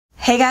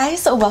Hey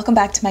guys, so welcome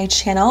back to my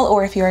channel,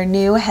 or if you're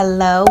new,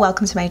 hello,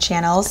 welcome to my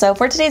channel. So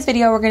for today's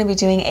video, we're going to be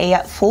doing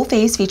a full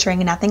face featuring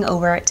nothing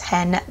over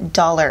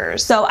 $10.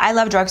 So I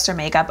love drugstore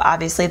makeup,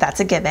 obviously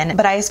that's a given,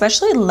 but I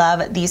especially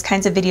love these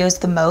kinds of videos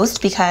the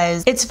most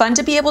because it's fun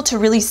to be able to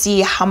really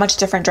see how much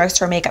different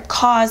drugstore makeup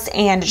costs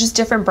and just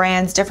different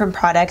brands, different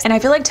products. And I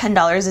feel like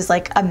 $10 is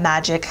like a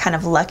magic kind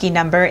of lucky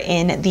number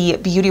in the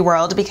beauty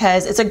world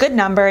because it's a good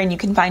number and you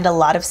can find a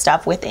lot of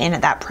stuff within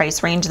that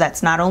price range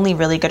that's not only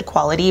really good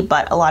quality,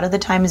 but a lot of the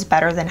time is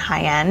better than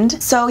high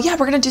end. So yeah,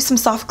 we're gonna do some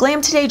soft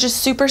glam today, just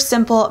super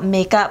simple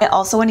makeup. I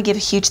also want to give a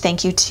huge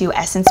thank you to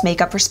Essence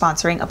Makeup for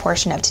sponsoring a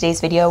portion of today's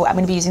video. I'm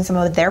gonna be using some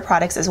of their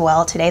products as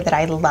well today that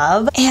I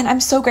love, and I'm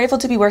so grateful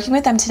to be working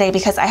with them today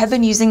because I have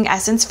been using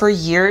Essence for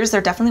years.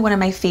 They're definitely one of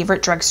my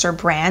favorite drugstore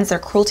brands. They're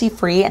cruelty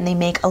free and they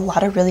make a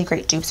lot of really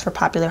great dupes for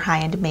popular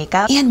high-end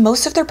makeup, and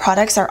most of their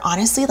products are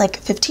honestly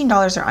like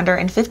 $15 or under,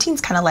 and 15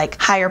 is kind of like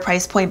higher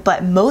price point,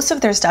 but most of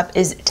their stuff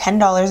is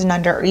 $10 and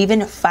under, or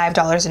even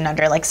 $5 and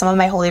under. Like some of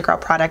my Holy Grail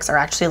products are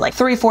actually like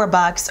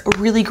 $3-4,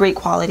 really great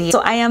quality. So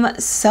I am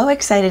so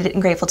excited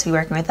and grateful to be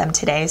working with them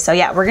today. So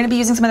yeah, we're gonna be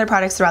using some other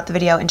products throughout the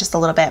video in just a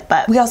little bit,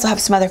 but we also have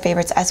some other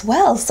favorites as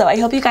well. So I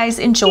hope you guys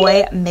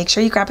enjoy. Make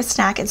sure you grab a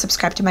snack and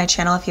subscribe to my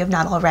channel if you have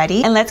not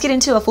already. And let's get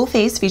into a full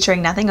face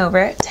featuring nothing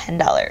over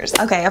 $10.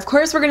 Okay, of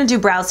course we're gonna do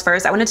brows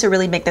first. I wanted to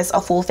really make this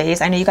a full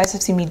face. I know you guys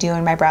have seen me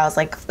doing my brows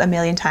like a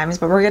million times,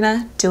 but we're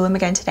gonna do them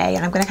again today,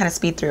 and I'm gonna kind of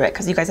speed through it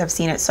because you guys have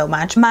seen it so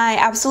much. My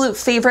absolute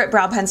favorite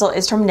brow pencil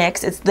is from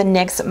NYX. It's the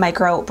NYX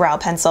Micro Brow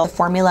Pencil. The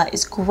formula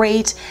is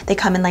great. They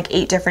come in like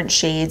 8 different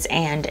shades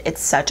and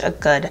it's such a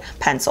good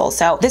pencil.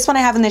 So this one I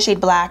have in the shade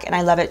black and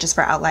I love it just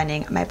for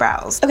outlining my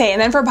brows. Okay,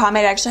 and then for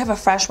pomade, I actually have a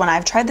fresh one.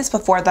 I've tried this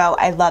before though.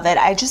 I love it.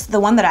 The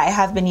one that I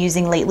have been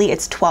using lately,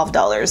 it's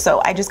 $12.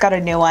 So I just got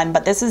a new one,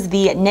 but this is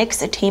the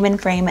NYX Tame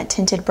and Frame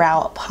Tinted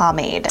Brow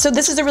Pomade. So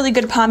this is a really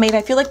good pomade.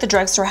 I feel like the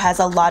drugstore has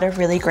a lot of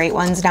really great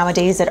ones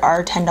nowadays that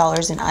are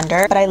 $10 and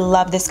under, but I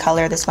love this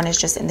color. This one is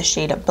just in the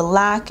shade of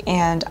black,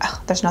 and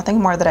there's nothing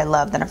more that I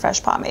love than a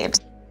fresh pomade.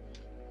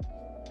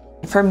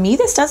 For me,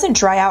 this doesn't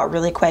dry out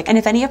really quick, and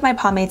if any of my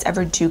pomades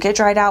ever do get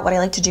dried out, what I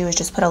like to do is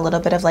just put a little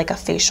bit of like a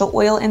facial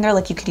oil in there,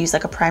 like you could use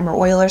like a primer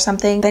oil or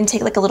something, then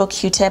take like a little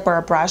Q-tip or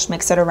a brush,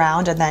 mix it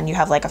around, and then you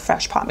have like a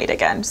fresh pomade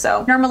again.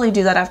 So normally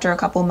do that after a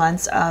couple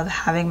months of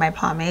having my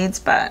pomades,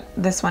 but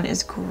this one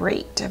is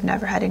great. I've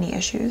never had any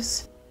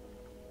issues.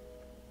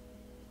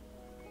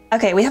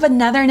 Okay, we have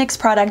another NYX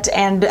product,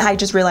 and I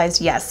just realized,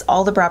 yes,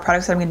 all the brow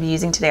products that I'm going to be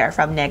using today are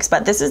from NYX,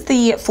 but this is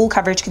the full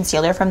coverage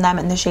concealer from them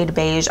in the shade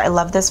beige. I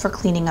love this for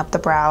cleaning up the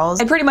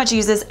brows. I pretty much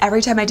use this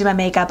every time I do my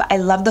makeup. I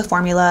love the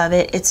formula of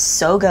it. It's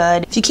so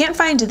good. If you can't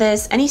find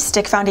this, any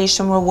stick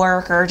foundation will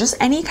work, or just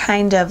any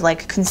kind of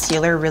like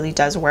concealer really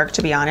does work,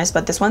 to be honest,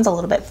 but this one's a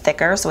little bit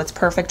thicker, so it's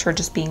perfect for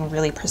just being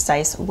really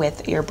precise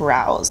with your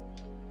brows.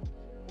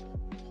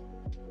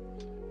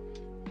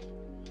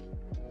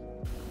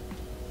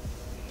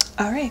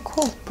 All right,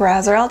 cool.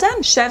 Brows are all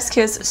done. Chef's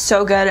kiss,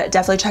 so good.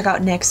 Definitely check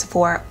out NYX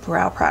for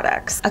brow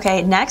products.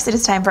 Okay, next it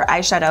is time for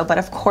eyeshadow, but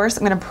of course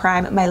I'm gonna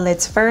prime my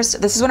lids first.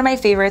 This is one of my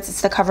favorites.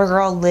 It's the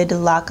CoverGirl Lid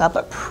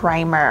Lockup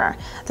Primer.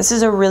 This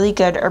is a really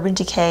good Urban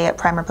Decay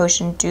Primer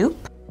Potion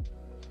dupe.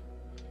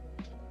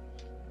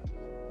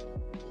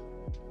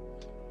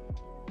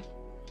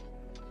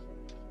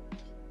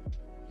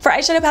 For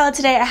eyeshadow palette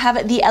today, I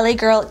have the LA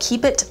Girl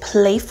Keep It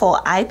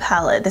Playful eye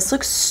palette. This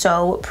looks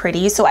so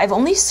pretty. So I've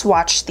only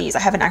swatched these.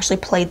 I haven't actually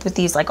played with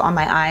these like on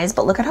my eyes,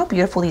 but look at how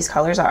beautiful these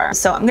colors are.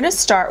 So I'm gonna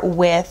start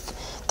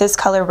with this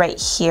color right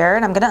here,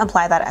 and I'm gonna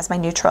apply that as my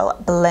neutral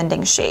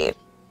blending shade.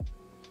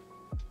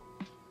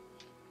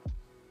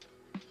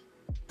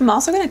 I'm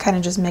also gonna kind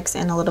of just mix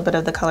in a little bit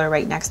of the color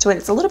right next to it.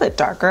 It's a little bit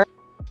darker.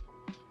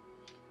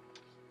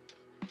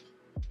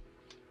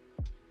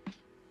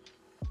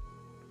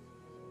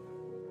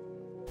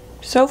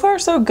 So far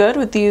so good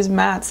with these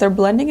mattes. They're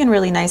blending in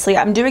really nicely.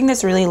 I'm doing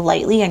this really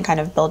lightly and kind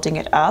of building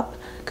it up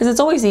because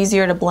it's always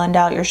easier to blend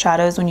out your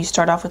shadows when you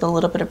start off with a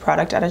little bit of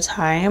product at a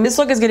time. This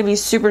look is gonna be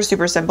super,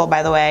 super simple,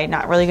 by the way.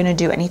 Not really gonna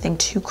do anything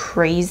too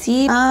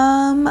crazy.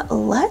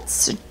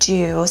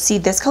 See,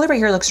 this color right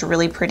here looks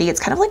really pretty.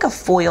 It's kind of like a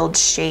foiled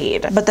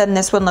shade, but then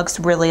this one looks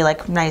really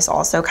like nice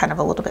also, kind of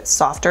a little bit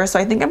softer. So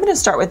I think I'm gonna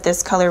start with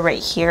this color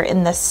right here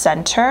in the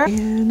center.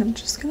 And I'm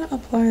just gonna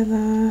apply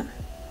that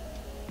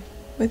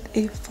with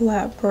a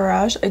flat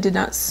brush. I did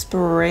not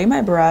spray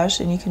my brush,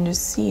 and you can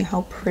just see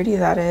how pretty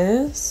that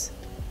is.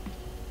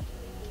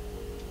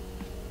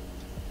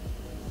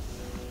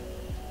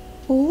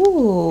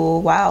 Ooh,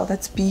 wow,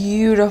 that's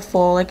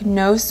beautiful. Like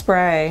no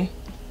spray.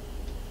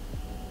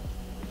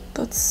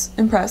 That's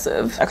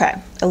impressive. Okay,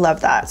 I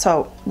love that.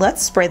 So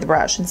let's spray the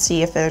brush and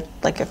see if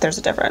there's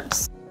a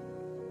difference.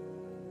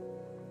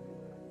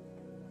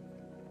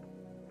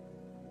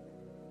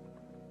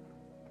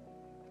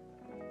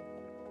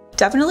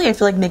 Definitely, I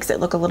feel like makes it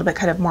look a little bit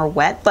kind of more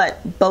wet,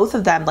 but both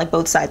of them, like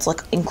both sides,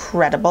 look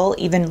incredible,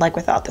 even like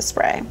without the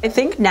spray. I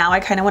think now I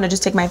kind of want to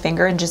just take my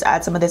finger and just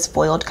add some of this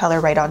foiled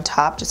color right on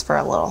top, just for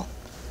a little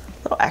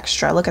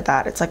extra. Look at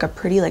that. It's like a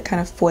pretty like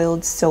kind of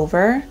foiled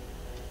silver.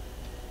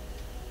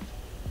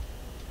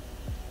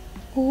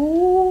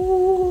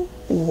 Ooh,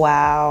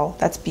 wow,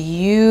 that's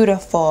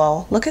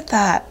beautiful. Look at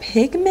that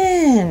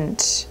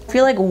pigment. I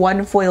feel like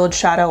one foiled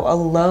shadow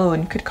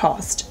alone could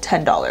cost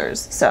 $10.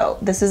 So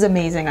this is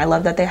amazing. I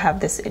love that they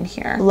have this in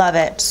here. Love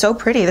it. So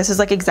pretty. This is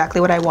like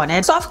exactly what I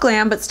wanted. Soft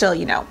glam, but still,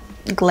 you know,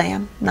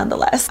 glam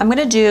nonetheless. I'm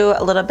gonna do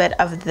a little bit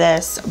of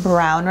this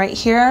brown right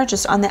here,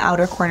 just on the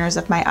outer corners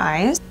of my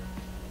eyes.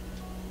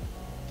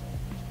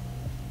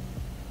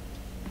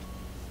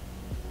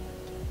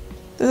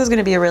 This is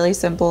gonna be a really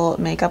simple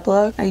makeup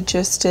look. I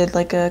just did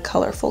like a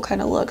colorful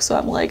kind of look, so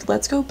I'm like,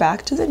 let's go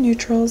back to the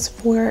neutrals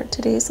for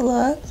today's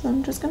look. So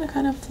I'm just gonna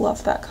kind of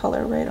fluff that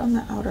color right on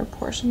the outer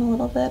portion a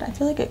little bit. I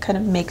feel like it kind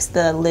of makes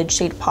the lid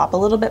shade pop a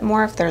little bit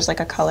more if there's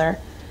like a color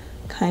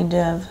kind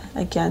of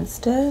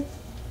against it.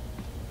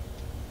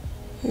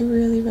 I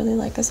really, really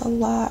like this a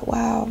lot,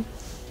 wow.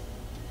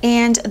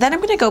 And then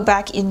I'm gonna go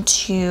back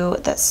into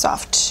the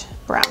soft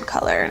brown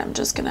color, and I'm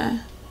just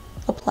gonna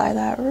apply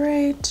that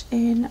right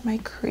in my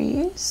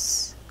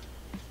crease.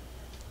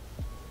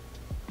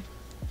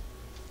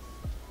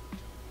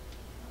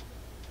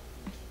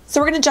 So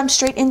we're gonna jump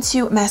straight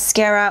into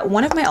mascara.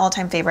 One of my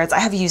all-time favorites. I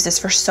have used this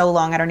for so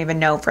long, I don't even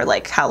know for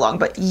like how long,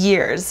 but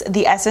years.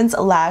 The Essence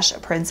Lash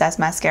Princess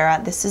Mascara.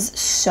 This is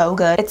so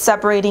good. It's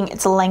separating,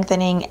 it's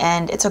lengthening,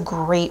 and it's a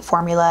great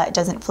formula. It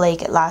doesn't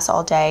flake, it lasts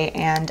all day,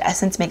 and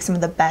Essence makes some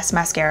of the best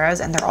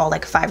mascaras, and they're all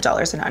like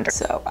 $5 and under.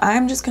 So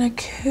I'm just gonna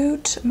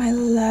coat my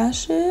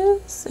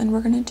lashes, and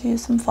we're gonna do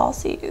some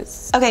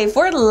falsies. Okay,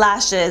 for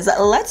lashes,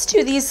 let's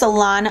do these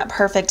Salon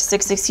Perfect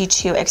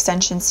 662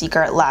 Extension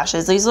Seeker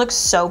lashes. These look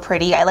so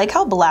pretty. I like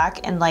how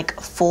black and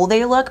like full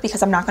they look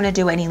because I'm not going to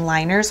do any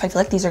liners, so I feel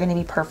like these are going to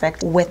be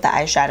perfect with the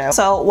eyeshadow.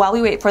 So while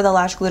we wait for the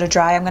lash glue to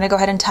dry, I'm going to go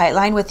ahead and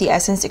tightline with the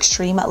Essence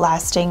Extreme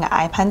Lasting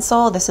Eye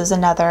Pencil. This is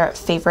another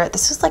favorite.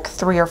 This is like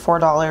 $3 or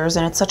 $4,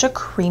 and it's such a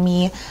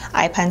creamy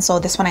eye pencil.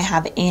 This one I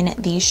have in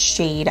the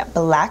shade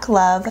Black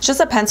Love. It's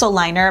just a pencil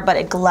liner, but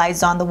it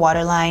glides on the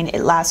waterline.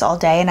 It lasts all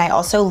day, and I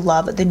also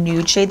love the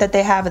nude shade that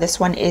they have. This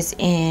one is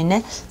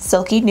in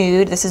Silky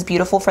Nude. This is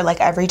beautiful for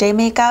like everyday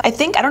makeup. I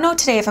don't know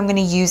today if I'm going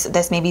to use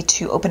this maybe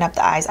to open up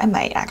the eyes. I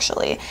might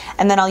actually.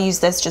 And then I'll use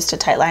this just to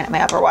tightline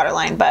my upper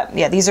waterline. But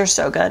yeah, these are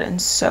so good and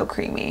so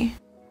creamy.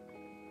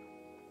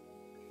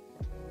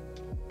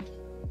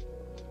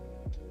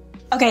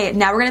 Okay,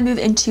 now we're gonna move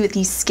into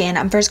the skin.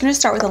 I'm first gonna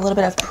start with a little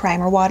bit of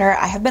primer water.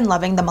 I have been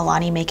loving the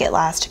Milani Make It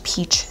Last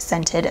Peach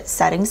Scented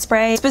Setting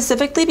Spray,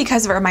 specifically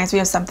because it reminds me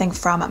of something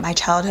from my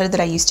childhood that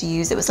I used to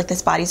use. It was like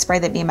this body spray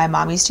that me and my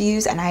mom used to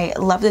use, and I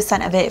love the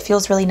scent of it. It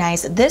feels really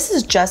nice. This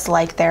is just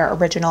like their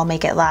original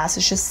Make It Last.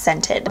 It's just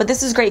scented. But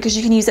this is great because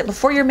you can use it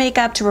before your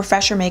makeup, to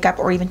refresh your makeup,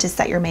 or even to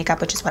set your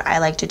makeup, which is what I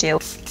like to do.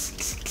 It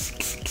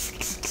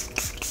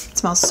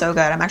smells so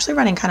good. I'm actually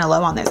running kind of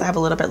low on this. I have a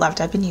little bit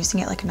left. I've been using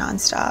it like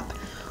nonstop.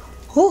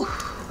 Whew.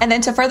 And then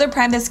to further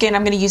prime the skin,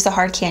 I'm going to use the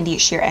Hard Candy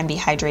Sheer Envy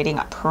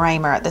Hydrating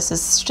Primer. This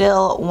is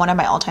still one of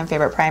my all-time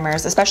favorite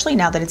primers, especially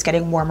now that it's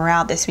getting warmer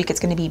out. This week it's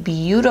going to be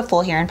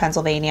beautiful here in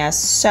Pennsylvania.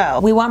 So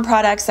we want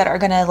products that are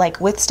going to like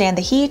withstand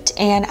the heat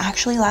and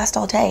actually last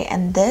all day.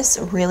 And this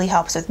really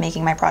helps with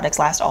making my products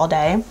last all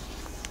day.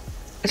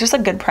 It's just a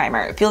good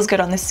primer. It feels good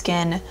on the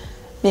skin,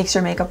 makes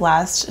your makeup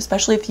last,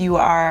 especially if you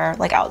are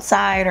like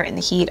outside or in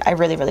the heat. I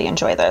really, really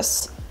enjoy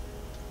this.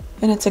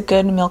 And it's a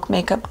good Milk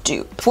Makeup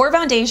dupe. For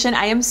foundation,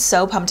 I am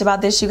so pumped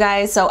about this, you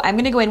guys. So I'm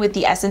gonna go in with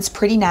the Essence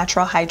Pretty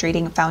Natural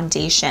Hydrating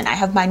Foundation. I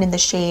have mine in the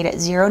shade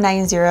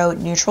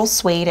 090 Neutral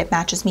Suede. It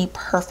matches me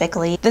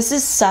perfectly. This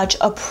is such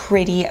a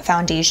pretty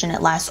foundation.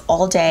 It lasts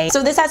all day.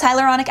 So this has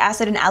hyaluronic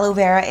acid and aloe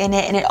vera in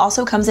it, and it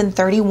also comes in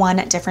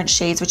 31 different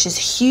shades, which is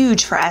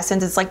huge for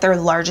Essence. It's like their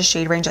largest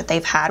shade range that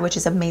they've had, which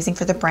is amazing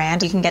for the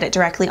brand. You can get it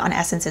directly on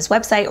Essence's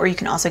website, or you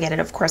can also get it,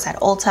 of course, at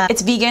Ulta.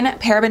 It's vegan,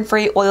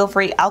 paraben-free,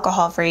 oil-free,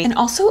 alcohol-free, and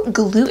also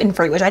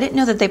gluten-free, which I didn't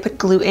know that they put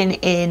gluten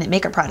in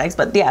makeup products,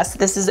 but yes,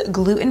 this is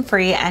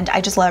gluten-free, and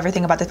I just love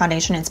everything about the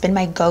foundation. It's been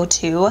my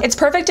go-to. It's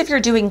perfect if you're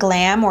doing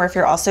glam or if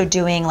you're also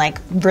doing like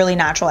really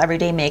natural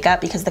everyday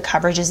makeup, because the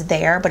coverage is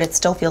there, but it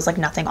still feels like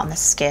nothing on the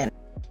skin.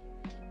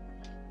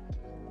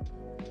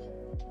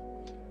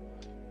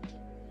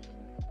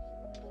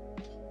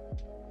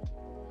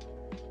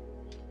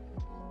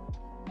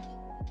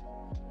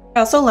 I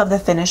also love the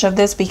finish of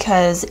this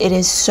because it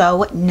is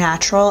so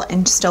natural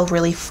and still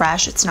really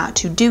fresh. It's not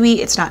too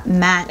dewy, it's not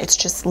matte, it's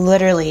just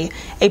literally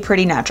a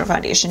pretty natural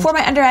foundation. For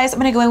my under eyes, I'm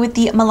gonna go in with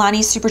the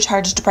Milani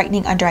Supercharged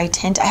Brightening Under Eye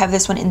Tint. I have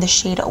this one in the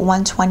shade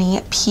 120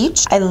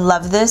 Peach. I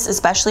love this,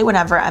 especially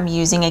whenever I'm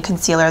using a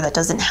concealer that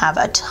doesn't have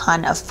a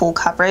ton of full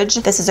coverage.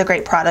 This is a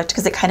great product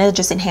because it kind of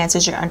just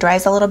enhances your under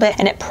eyes a little bit,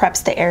 and it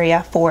preps the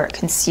area for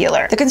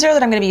concealer. The concealer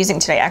that I'm gonna be using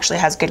today actually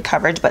has good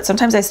coverage, but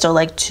sometimes I still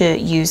like to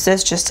use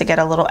this just to get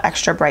a little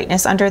extra brightness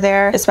under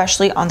there,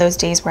 especially on those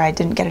days where I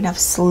didn't get enough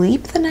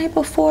sleep the night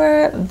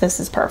before. This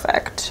is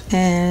perfect.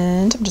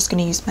 And I'm just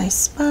gonna use my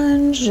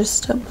sponge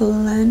just to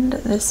blend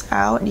this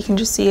out, and you can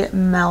just see it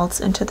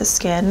melts into the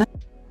skin.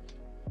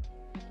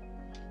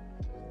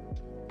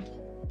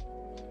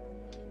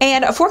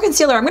 And for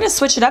concealer, I'm going to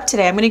switch it up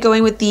today. I'm going to go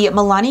in with the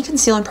Milani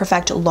Conceal and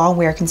Perfect Long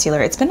Wear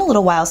Concealer. It's been a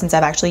little while since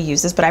I've actually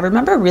used this, but I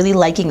remember really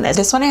liking this.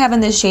 This one I have in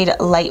the shade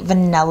Light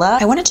Vanilla.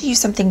 I wanted to use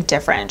something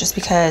different just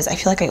because I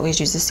feel like I always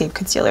use the same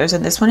concealers,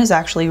 and this one is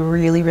actually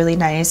really, really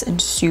nice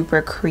and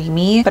super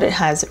creamy, but it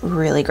has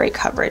really great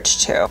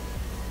coverage too.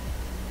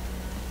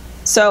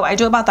 So I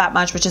do about that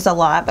much, which is a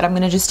lot, but I'm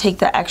going to just take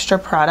the extra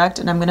product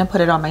and I'm going to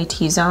put it on my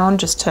T-zone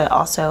just to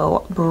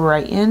also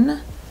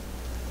brighten,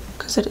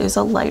 because it is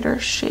a lighter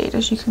shade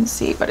as you can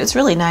see, but it's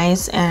really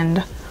nice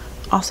and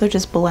also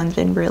just blends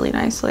in really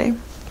nicely.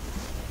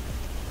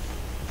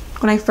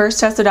 When I first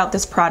tested out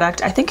this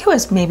product, I think it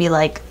was maybe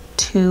like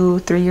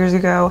 2-3 years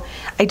ago,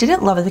 I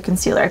didn't love the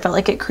concealer. I felt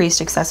like it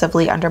creased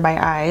excessively under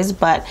my eyes,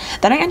 but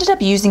then I ended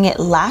up using it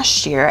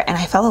last year and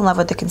I fell in love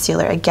with the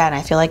concealer again.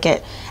 I feel like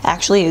it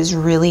actually is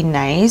really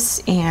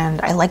nice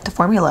and I like the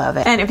formula of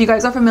it. And if you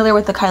guys are familiar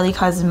with the Kylie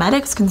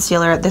Cosmetics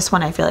concealer, this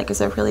one I feel like is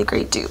a really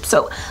great dupe.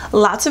 So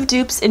lots of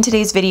dupes in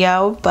today's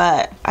video,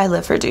 but I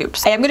live for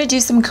dupes. I am going to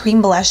do some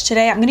cream blush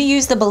today. I'm going to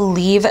use the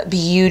Believe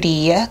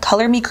Beauty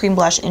Color Me Cream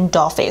Blush in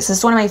Dollface. This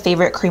is one of my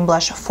favorite cream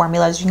blush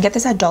formulas. You can get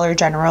this at Dollar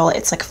General.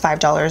 It's like $5.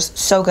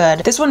 So good.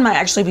 This one might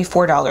actually be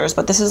 $4,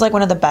 but this is like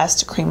one of the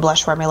best cream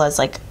blush formulas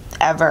like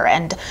ever.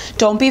 And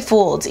don't be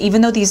fooled,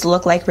 even though these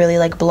look like really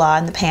like blah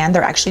in the pan,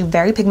 they're actually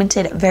very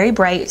pigmented, very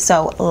bright,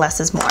 so less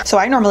is more. So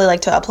I normally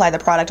like to apply the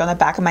product on the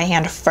back of my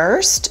hand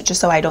first,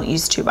 just so I don't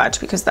use too much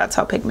because that's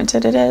how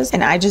pigmented it is.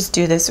 And I just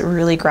do this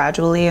really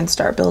gradually and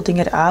start building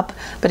it up,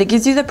 but it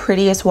gives you the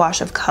prettiest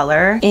wash of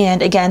color.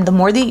 And again, the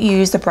more that you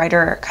use, the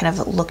brighter kind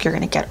of look you're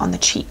gonna get on the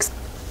cheeks.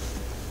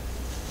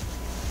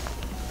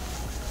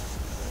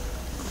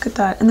 Look at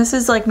that. And this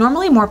is like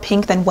normally more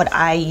pink than what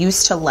I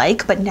used to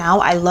like, but now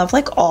I love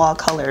like all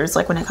colors.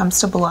 Like when it comes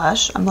to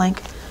blush, I'm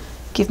like,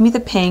 give me the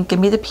pink, give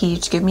me the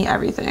peach, give me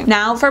everything.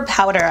 Now for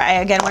powder, I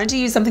again wanted to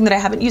use something that I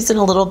haven't used in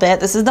a little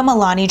bit. This is the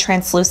Milani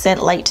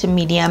Translucent Light to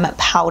Medium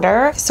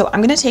Powder. So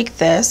I'm gonna take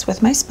this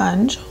with my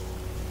sponge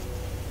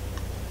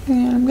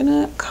and I'm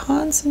gonna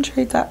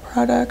concentrate that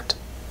product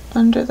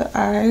under the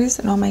eyes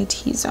and on my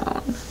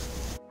T-zone.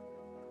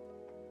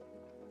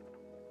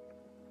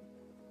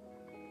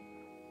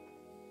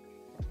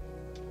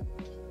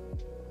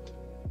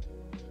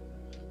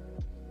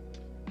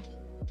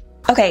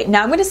 Okay,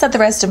 now I'm going to set the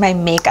rest of my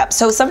makeup.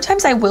 So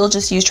sometimes I will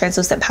just use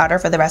translucent powder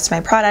for the rest of my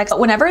products, but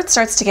whenever it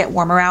starts to get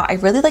warmer out, I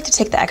really like to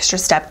take the extra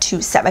step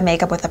to set my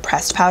makeup with a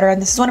pressed powder. And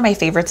this is one of my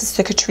favorites. It's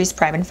the Catrice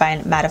Prime and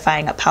Fine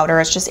Mattifying Powder.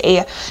 It's just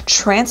a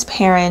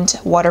transparent,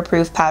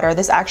 waterproof powder.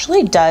 This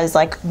actually does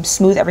like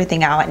smooth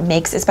everything out and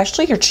makes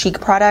especially your cheek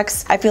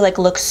products, I feel like,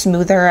 look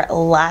smoother,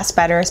 last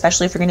better,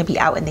 especially if you're going to be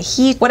out in the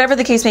heat. Whatever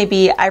the case may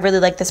be, I really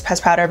like this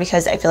pressed powder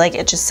because I feel like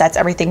it just sets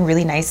everything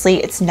really nicely.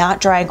 It's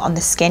not drying on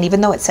the skin, even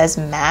though it says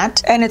matte.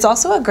 And it's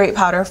also a great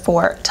powder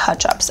for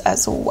touch-ups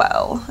as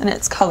well. And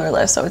it's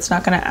colorless, so it's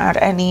not going to add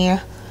any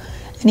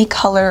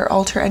color,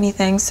 alter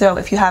anything. So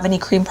if you have any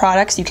cream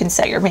products, you can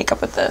set your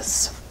makeup with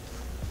this.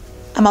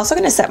 I'm also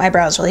going to set my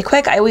brows really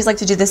quick. I always like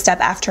to do this step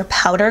after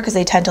powder because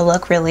they tend to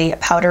look really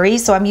powdery.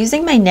 So I'm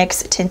using my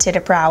NYX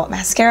Tinted Brow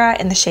Mascara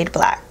in the shade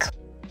Black.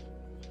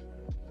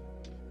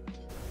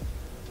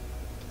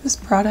 This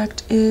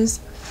product is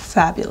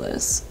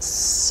fabulous,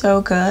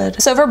 so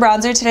good. So for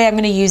bronzer today, I'm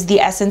going to use the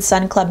Essence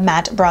Sun Club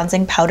Matte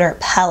Bronzing Powder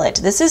Palette.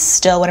 This is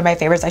still one of my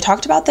favorites. I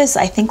talked about this,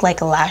 I think,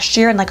 like last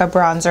year in like a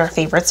bronzer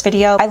favorites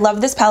video. I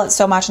love this palette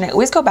so much and I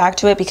always go back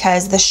to it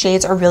because the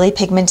shades are really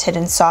pigmented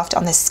and soft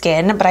on the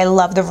skin, but I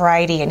love the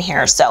variety in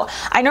here. So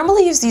I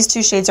normally use these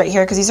two shades right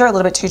here because these are a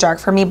little bit too dark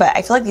for me, but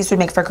I feel like these would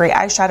make for great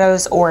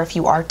eyeshadows, or if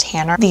you are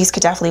tanner, these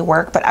could definitely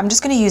work, but I'm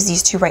just going to use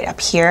these two right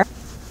up here.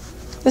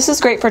 This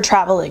is great for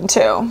traveling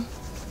too,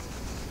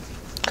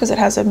 because it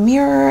has a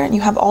mirror and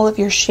you have all of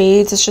your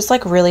shades. It's just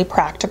like really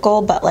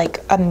practical, but like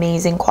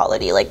amazing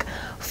quality. Like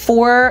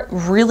 4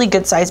 really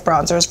good sized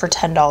bronzers for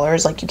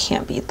 $10, like you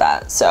can't beat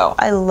that. So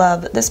I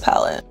love this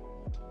palette.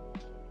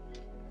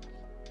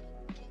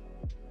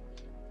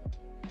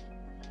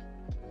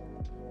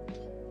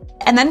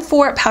 And then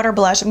for powder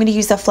blush, I'm going to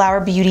use the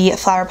Flower Beauty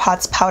Flower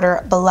Pots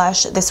Powder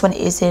Blush. This one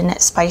is in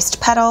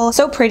Spiced Petal.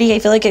 So pretty. I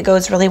feel like it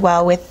goes really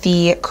well with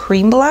the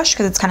cream blush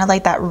because it's kind of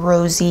like that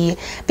rosy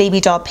baby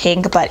doll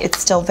pink, but it's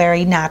still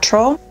very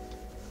natural.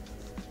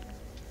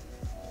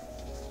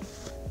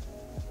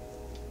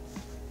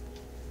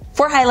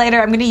 For highlighter,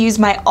 I'm going to use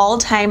my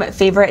all-time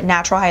favorite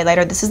natural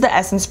highlighter. This is the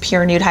Essence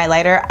Pure Nude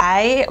Highlighter.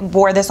 I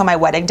wore this on my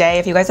wedding day.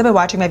 If you guys have been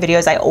watching my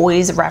videos, I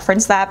always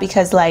reference that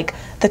because like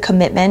the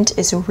commitment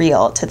is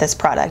real to this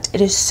product.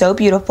 It is so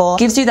beautiful.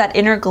 Gives you that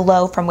inner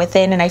glow from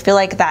within, and I feel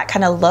like that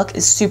kind of look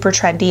is super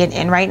trendy and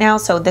in right now.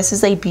 So this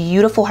is a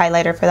beautiful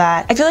highlighter for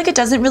that. I feel like it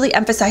doesn't really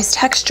emphasize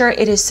texture.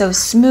 It is so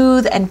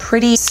smooth and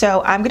pretty.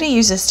 So I'm going to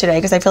use this today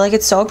because I feel like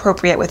it's so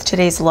appropriate with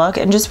today's look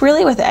and just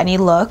really with any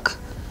look.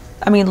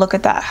 I mean, look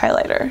at that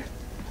highlighter.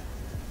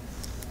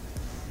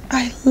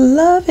 I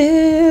love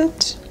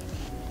it.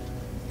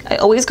 I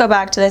always go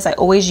back to this. I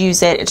always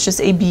use it. It's just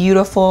a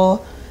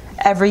beautiful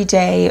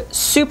everyday,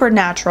 super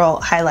natural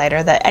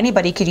highlighter that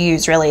anybody could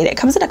use, really. It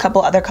comes in a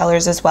couple other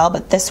colors as well,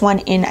 but this one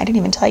in, I didn't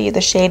even tell you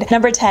the shade,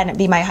 number 10,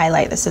 Be My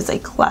Highlight. This is a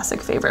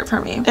classic favorite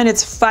for me. And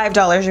it's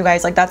 $5, you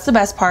guys. Like, that's the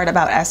best part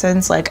about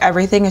Essence. Like,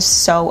 everything is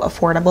so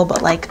affordable,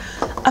 but like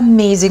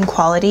amazing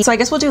quality. So I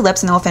guess we'll do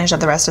lips and then we'll finish up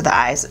the rest of the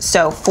eyes.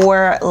 So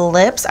for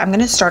lips, I'm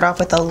gonna start off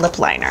with a lip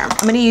liner.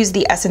 I'm gonna use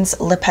the Essence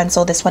lip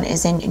pencil. This one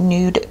is in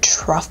Nude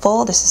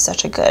Truffle. This is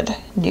such a good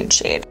nude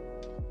shade.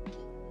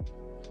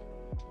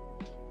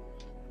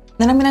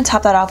 Then I'm gonna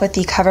top that off with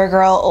the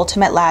CoverGirl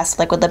Ultimate Last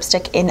Liquid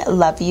Lipstick in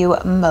Love You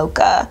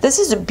Mocha. This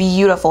is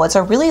beautiful. It's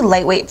a really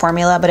lightweight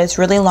formula, but it's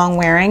really long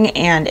wearing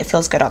and it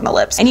feels good on the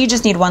lips. And you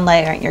just need one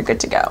layer and you're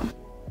good to go.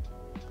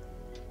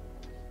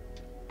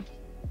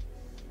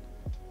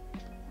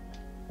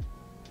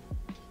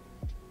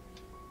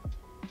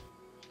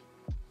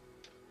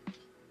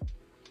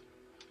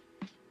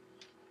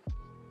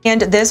 And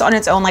this on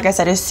its own, like I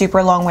said, is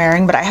super long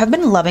wearing, but I have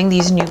been loving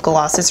these new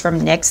glosses from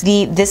NYX.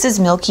 The This Is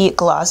Milky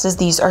glosses.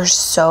 These are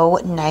so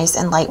nice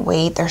and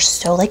lightweight. They're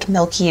so like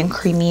milky and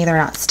creamy. They're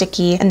not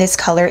sticky. And this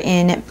color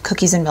in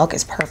Cookies and Milk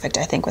is perfect,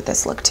 I think, with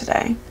this look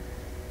today.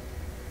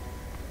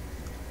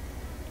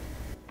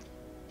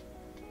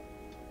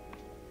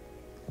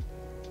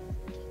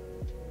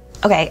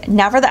 Okay,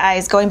 now for the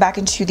eyes, going back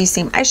into the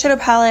same eyeshadow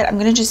palette, I'm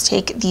gonna just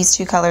take these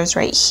two colors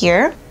right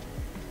here.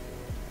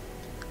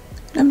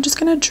 I'm just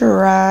gonna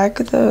drag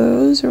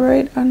those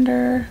right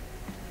under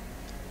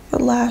the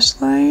lash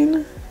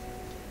line.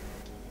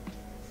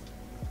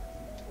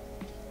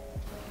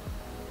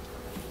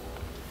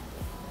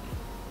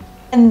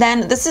 And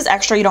then this is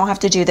extra, you don't have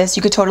to do this.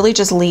 You could totally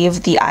just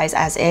leave the eyes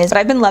as is. But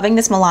I've been loving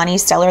this Milani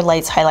Stellar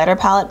Lights highlighter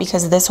palette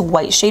because this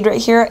white shade right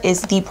here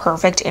is the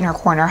perfect inner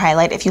corner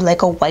highlight if you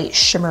like a white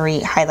shimmery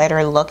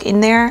highlighter look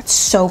in there. It's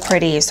so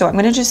pretty. So I'm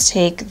gonna just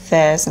take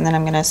this and then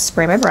I'm gonna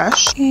spray my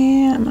brush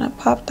and I'm gonna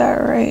pop that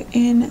right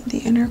in the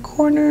inner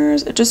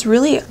corners. It just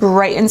really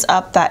brightens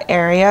up that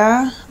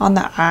area on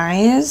the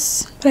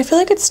eyes. But I feel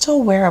like it's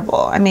still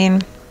wearable. I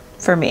mean,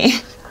 for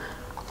me.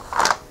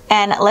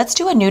 And let's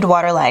do a nude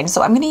waterline.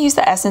 So I'm gonna use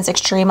the Essence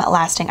Extreme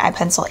Lasting Eye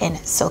Pencil in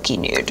Silky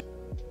Nude.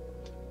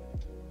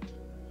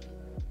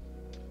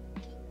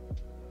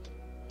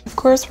 Of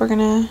course, we're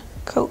gonna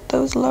coat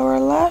those lower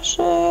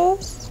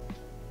lashes.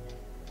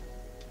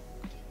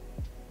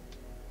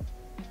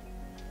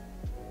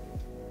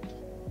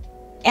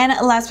 And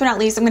last but not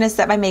least, I'm gonna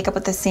set my makeup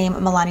with the same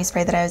Milani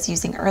spray that I was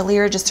using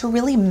earlier just to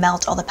really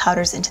melt all the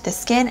powders into the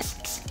skin.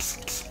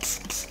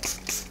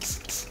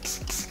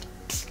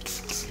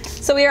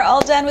 So we are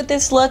all done with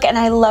this look and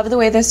I love the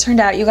way this turned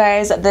out, you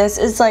guys. This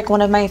is like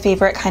one of my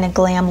favorite kind of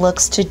glam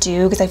looks to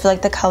do because I feel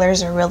like the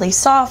colors are really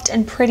soft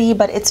and pretty,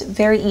 but it's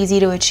very easy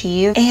to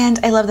achieve. And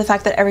I love the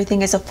fact that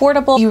everything is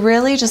affordable. You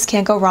really just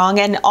can't go wrong.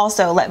 And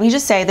also, let me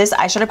just say, this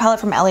eyeshadow palette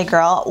from LA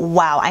Girl,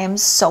 wow, I am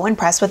so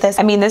impressed with this.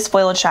 I mean, this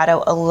foiled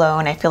shadow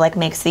alone, I feel like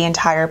makes the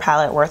entire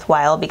palette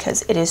worthwhile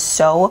because it is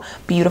so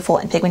beautiful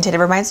and pigmented. It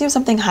reminds me of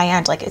something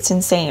high-end, like it's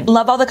insane.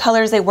 Love all the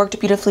colors. They worked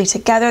beautifully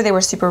together. They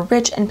were super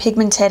rich and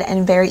pigmented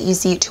and very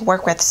easy to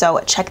work with. So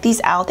check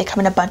these out. They come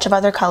in a bunch of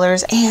other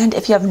colors. And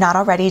if you have not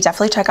already,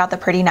 definitely check out the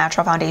Pretty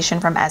Natural Foundation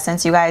from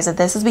Essence. You guys,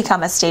 this has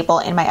become a staple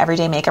in my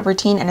everyday makeup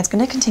routine and it's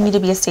going to continue to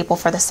be a staple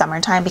for the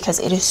summertime because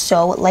it is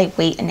so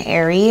lightweight and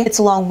airy. It's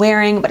long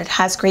wearing, but it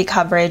has great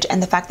coverage.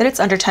 And the fact that it's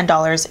under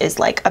 $10 is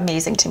like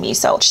amazing to me.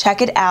 So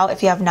check it out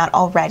if you have not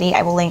already.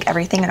 I will link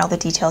everything and all the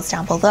details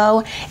down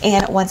below.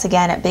 And once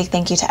again, a big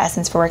thank you to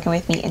Essence for working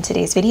with me in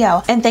today's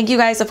video. And thank you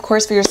guys, of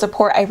course, for your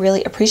support. I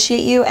really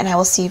appreciate you and I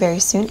will see you very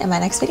soon in my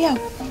next video.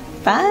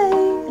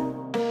 Bye.